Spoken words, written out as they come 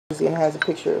And has a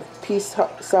picture of peace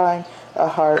sign, a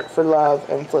heart for love,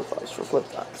 and flip-flops for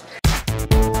flip-flops.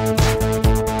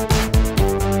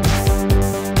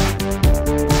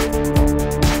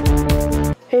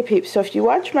 Hey peeps, so if you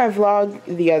watched my vlog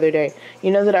the other day, you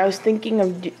know that I was thinking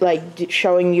of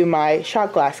showing you my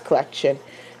shot glass collection,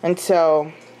 and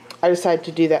so I decided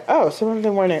to do that. Oh, some of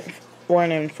them weren't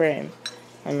in frame.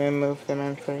 I'm gonna move them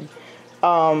in frame.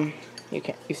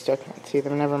 You still can't see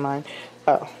them. Never mind.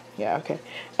 Oh. Yeah, okay.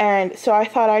 And so I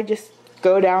thought I'd just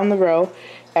go down the row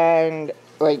and,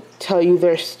 tell you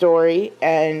their story,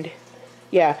 and,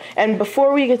 yeah. And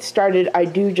before we get started, I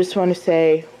do just want to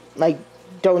say,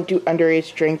 don't do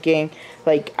underage drinking.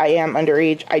 I am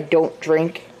underage. I don't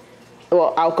drink,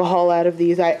 alcohol out of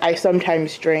these. I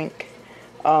sometimes drink,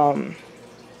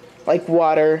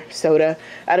 water, soda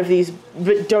out of these,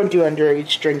 but don't do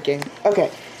underage drinking.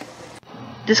 Okay.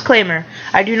 Disclaimer,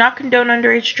 I do not condone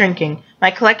underage drinking. My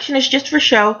collection is just for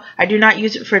show. I do not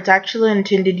use it for its actual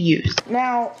intended use.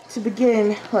 Now, to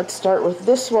begin, let's start with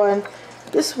this one.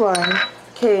 This one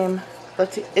came,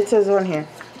 let's see, it says on here,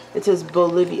 it says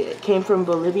Bolivia. It came from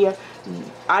Bolivia.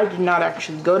 I did not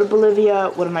actually go to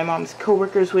Bolivia. One of my mom's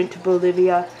coworkers went to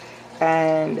Bolivia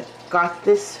and got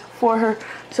this for her.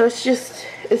 So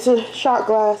it's a shot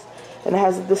glass, and it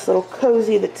has this little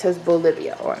cozy that says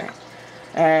Bolivia on it.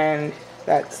 And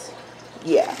that's,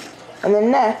 yeah. And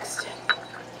then next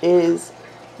is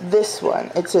this one.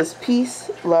 It says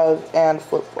peace, love, and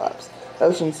flip-flops.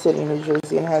 Ocean City, New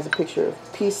Jersey, and has a picture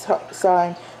of peace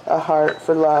sign, a heart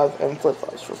for love, and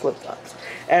flip-flops for flip-flops.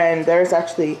 And there's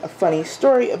actually a funny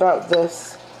story about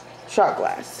this shot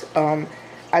glass.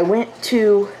 I went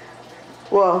to,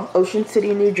 Ocean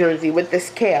City, New Jersey with this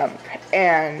camp,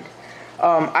 and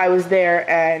I was there,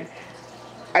 and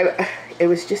it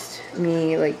was just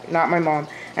me, not my mom,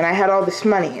 and I had all this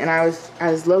money, and I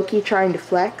was low-key trying to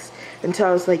flex, until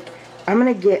I was like, I'm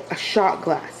gonna get a shot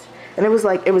glass, and it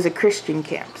was a Christian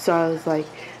camp, so I was like,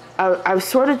 I was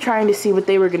sort of trying to see what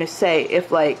they were gonna say, if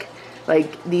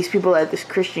these people at this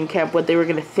Christian camp, what they were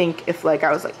gonna think if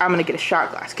I was like, I'm gonna get a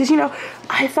shot glass, because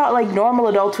I thought normal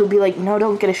adults would be like, no,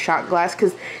 don't get a shot glass,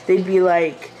 because they'd be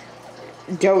like,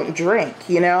 don't drink,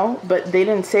 but they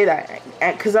didn't say that,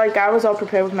 because I was all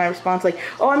prepared with my response,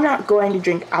 oh, I'm not going to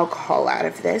drink alcohol out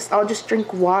of this, I'll just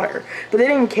drink water. But they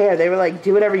didn't care. They were like,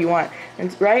 do whatever you want,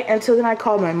 and so then I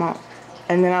called my mom,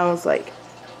 and then I was like,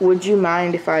 would you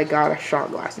mind if I got a shot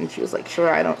glass? And she was like,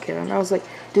 sure, I don't care. And I was like,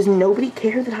 does nobody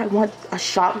care that I want a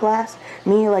shot glass?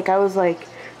 Me, I was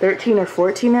 13 or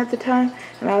 14 at the time,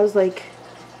 and I was like,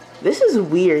 this is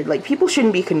weird, people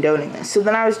shouldn't be condoning this. So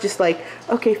then I was just like,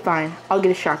 okay, fine, I'll get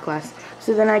a shot glass.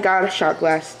 So then I got a shot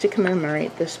glass to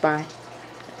commemorate the spy.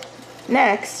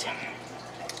 Next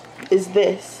is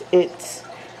this. It's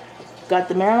got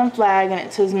the Maryland flag, and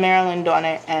it says Maryland on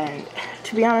it, and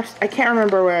to be honest, I can't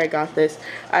remember where I got this.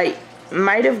 I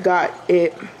might have got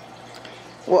it,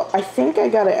 I think I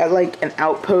got it at, an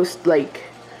outpost,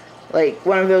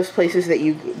 one of those places that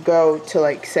you go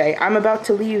to, say, I'm about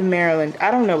to leave Maryland.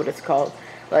 I don't know what it's called.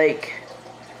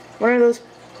 One of those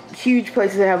huge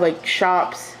places that have,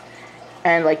 shops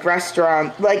and,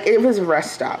 restaurants. It was a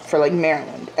rest stop for,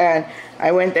 Maryland. And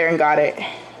I went there and got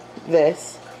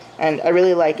this. And I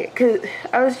really like it. Because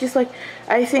I was just like,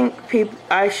 I think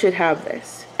I should have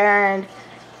this. And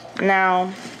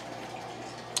now,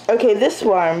 okay, this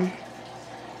one,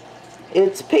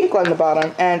 it's pink on the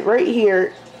bottom. And right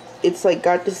here, it's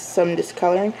got some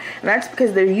discoloring, and that's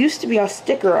because there used to be a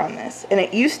sticker on this, and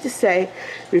it used to say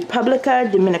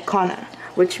República Dominicana,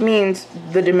 which means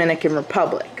the Dominican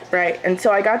Republic, right? And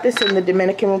so I got this in the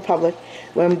Dominican Republic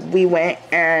when we went,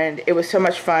 and it was so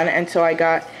much fun, and so I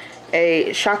got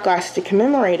a shot glass to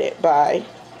commemorate it by,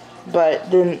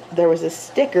 but then there was a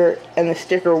sticker, and the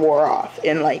sticker wore off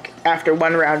in after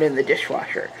one round in the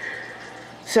dishwasher,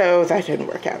 so that didn't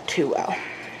work out too well.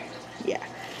 Yeah.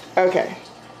 Okay.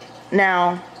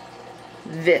 Now,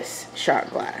 this shot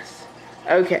glass.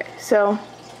 Okay, so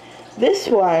this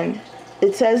one,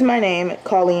 it says my name,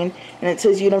 Colleen, and it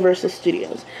says Universal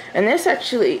Studios. And this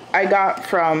actually I got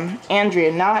from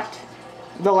Andrea, not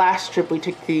the last trip we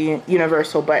took to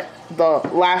Universal, but the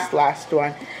last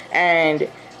one. And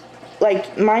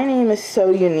my name is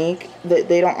so unique that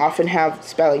they don't often have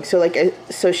spelling. So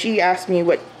so she asked me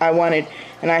what I wanted,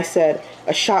 and I said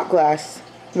a shot glass,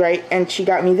 right? And she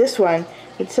got me this one.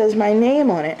 It says my name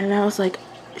on it, and I was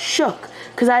shook,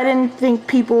 because I didn't think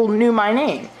people knew my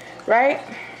name, right?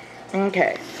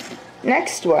 Okay,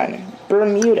 next one,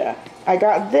 Bermuda. I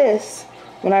got this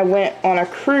when I went on a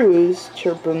cruise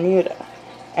to Bermuda,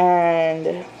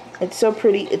 and it's so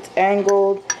pretty. It's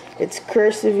angled, it's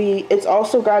cursive-y, it's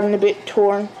also gotten a bit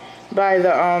torn, by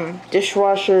the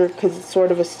dishwasher because it's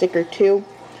sort of a sticker too.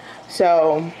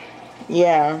 So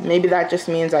yeah, maybe that just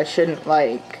means I shouldn't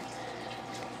like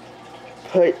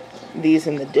put these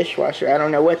in the dishwasher. I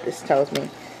don't know what this tells me.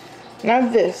 Now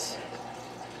this,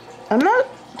 I'm not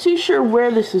too sure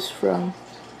where this is from.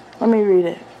 Let me read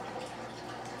it.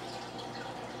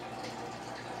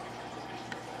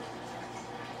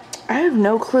 I have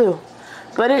no clue,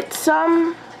 but it's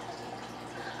some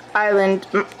island.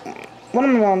 One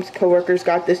of my mom's coworkers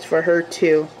got this for her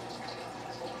too.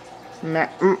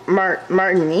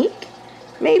 Martinique,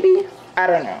 maybe? I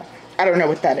don't know. I don't know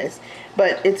what that is,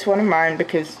 but it's one of mine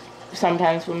because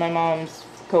sometimes when my mom's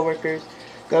coworkers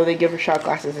go, they give her shot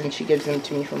glasses and she gives them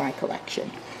to me for my collection.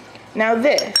 Now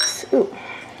this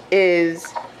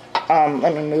is,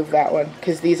 let me move that one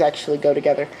because these actually go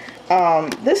together.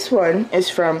 This one is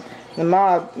from the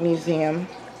Mob Museum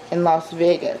in Las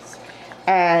Vegas.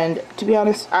 And to be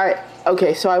honest,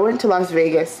 so I went to Las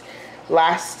Vegas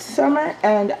last summer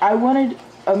and I wanted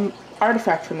an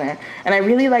artifact from there. And I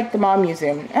really liked the Mob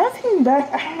Museum. And I'm thinking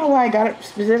back, I don't know why I got it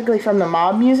specifically from the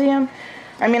Mob Museum.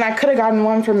 I mean, I could have gotten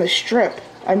one from the Strip.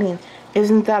 I mean,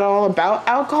 isn't that all about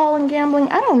alcohol and gambling?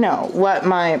 I don't know what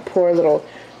my poor little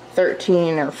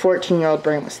 13 or 14-year-old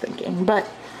brain was thinking. But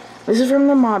this is from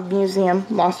the Mob Museum,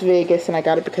 Las Vegas, and I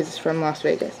got it because it's from Las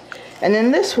Vegas. And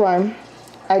then this one,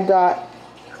 I got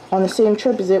on the same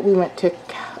trip as it. We went to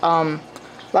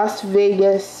Las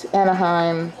Vegas,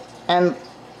 Anaheim, and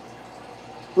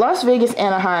Los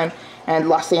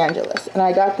Angeles. And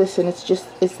I got this, and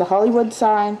it's the Hollywood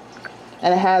sign,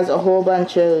 and it has a whole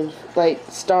bunch of like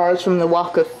stars from the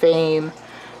Walk of Fame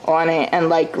on it, and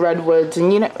like redwoods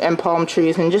and and palm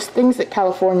trees and just things that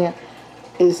California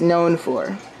is known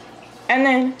for. And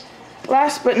then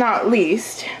last but not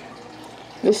least,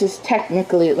 this is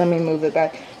technically, let me move it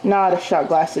back, not a shot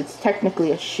glass, it's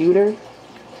technically a shooter,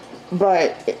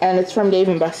 and it's from Dave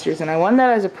 & Buster's, and I won that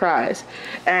as a prize.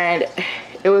 And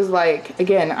it was like,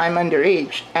 again, I'm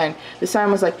underage, and the sign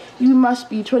was like, you must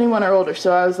be 21 or older.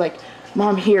 So I was like,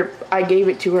 Mom, here. I gave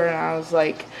it to her, and I was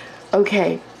like,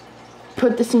 okay,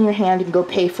 put this in your hand and go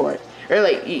pay for it. Or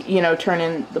like, turn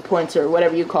in the points or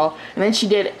whatever you call. And then she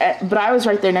did, but I was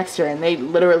right there next to her, and they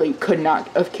literally could not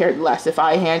have cared less if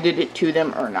I handed it to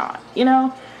them or not,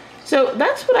 So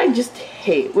that's what I just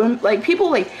hate, when like people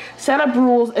like set up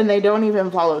rules and they don't even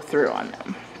follow through on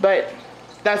them. But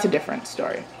that's a different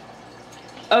story.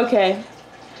 Okay,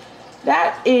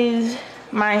 that is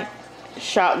my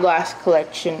shot glass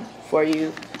collection for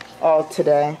you all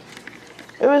today.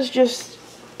 It was just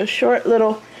a short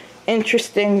little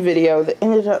interesting video that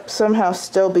ended up somehow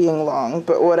still being long,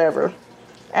 but whatever.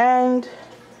 And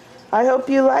I hope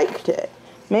you liked it.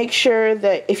 Make sure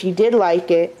that if you did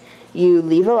like it, you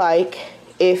leave a like.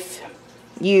 If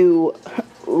you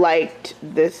liked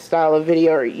this style of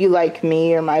video, or you like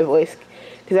me or my voice,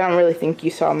 because I don't really think you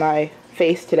saw my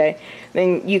face today,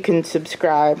 then you can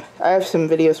subscribe. I have some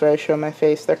videos where I show my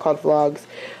face. They're called vlogs.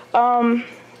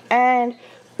 And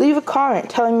leave a comment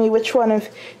telling me which one of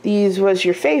these was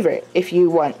your favorite, if you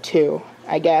want to,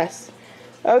 I guess.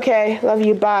 Okay, love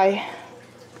you, bye.